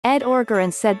Ed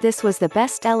Orgeron said this was the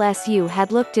best LSU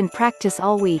had looked in practice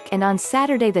all week, and on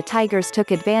Saturday the Tigers took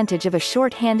advantage of a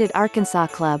short-handed Arkansas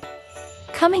club.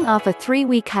 Coming off a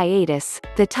 3-week hiatus,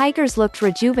 the Tigers looked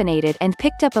rejuvenated and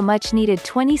picked up a much-needed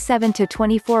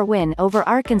 27-24 win over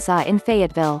Arkansas in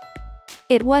Fayetteville.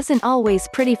 It wasn't always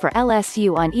pretty for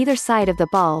LSU on either side of the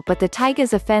ball, but the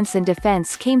Tigers' offense and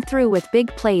defense came through with big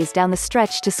plays down the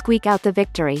stretch to squeak out the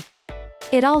victory.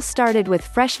 It all started with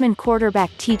freshman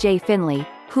quarterback TJ Finley,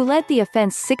 who led the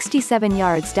offense 67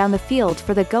 yards down the field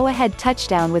for the go-ahead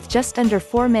touchdown with just under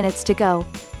 4 minutes to go.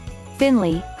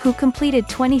 Finley, who completed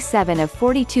 27 of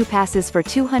 42 passes for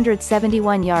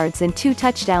 271 yards and 2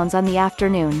 touchdowns on the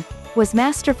afternoon, was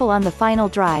masterful on the final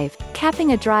drive,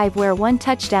 capping a drive where 1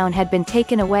 touchdown had been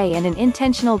taken away and an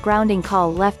intentional grounding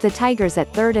call left the Tigers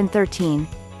at 3rd and 13.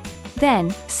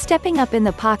 Then, stepping up in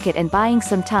the pocket and buying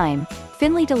some time,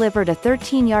 Finley delivered a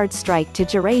 13-yard strike to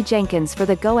Jaray Jenkins for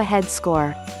the go-ahead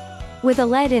score. With a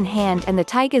lead in hand and the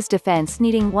Tigers' defense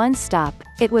needing 1 stop,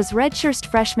 it was redshirt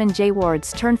freshman Jay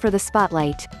Ward's turn for the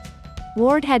spotlight.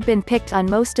 Ward had been picked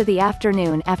on most of the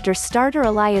afternoon after starter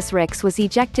Elias Ricks was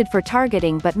ejected for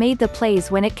targeting, but made the plays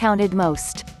when it counted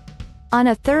most. On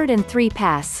a 3rd and 3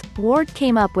 pass, Ward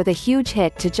came up with a huge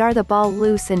hit to jar the ball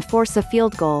loose and force a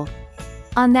field goal.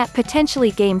 On that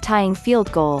potentially game-tying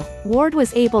field goal, Ward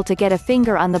was able to get a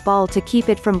finger on the ball to keep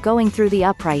it from going through the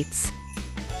uprights.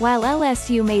 While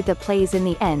LSU made the plays in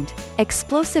the end,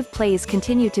 explosive plays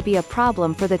continued to be a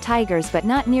problem for the Tigers, but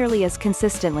not nearly as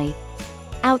consistently.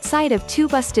 Outside of 2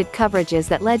 busted coverages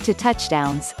that led to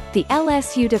touchdowns, the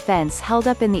LSU defense held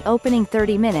up in the opening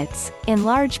 30 minutes, in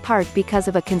large part because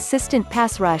of a consistent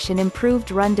pass rush and improved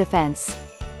run defense.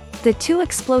 The 2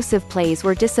 explosive plays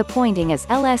were disappointing as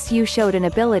LSU showed an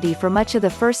ability for much of the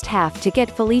first half to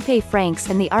get Feleipe Franks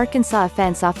and the Arkansas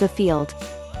offense off the field.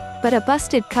 But a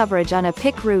busted coverage on a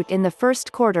pick route in the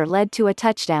first quarter led to a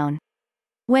touchdown.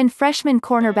 When freshman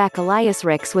cornerback Elias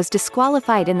Ricks was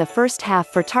disqualified in the first half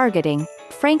for targeting,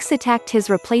 Franks attacked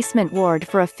his replacement Ward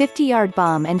for a 50-yard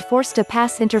bomb and forced a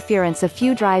pass interference a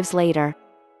few drives later.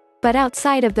 But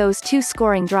outside of those 2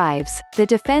 scoring drives, the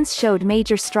defense showed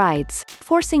major strides,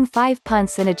 forcing 5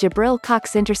 punts and a Jabril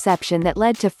Cox interception that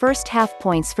led to first-half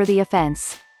points for the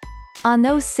offense. On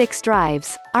those 6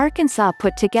 drives, Arkansas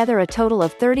put together a total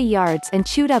of 30 yards and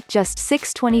chewed up just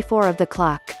 6:24 of the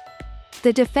clock.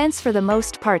 The defense for the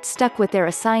most part stuck with their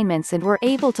assignments and were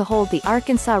able to hold the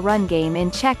Arkansas run game in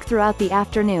check throughout the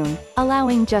afternoon,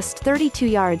 allowing just 32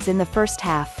 yards in the first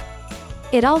half.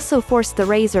 It also forced the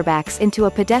Razorbacks into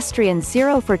a pedestrian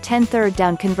 0 for 10 third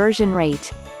down conversion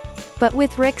rate. But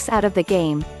with Ricks out of the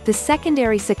game, the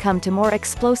secondary succumbed to more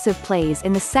explosive plays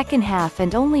in the second half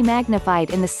and only magnified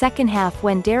in the second half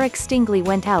when Derek Stingley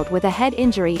went out with a head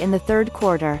injury in the 3rd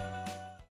quarter.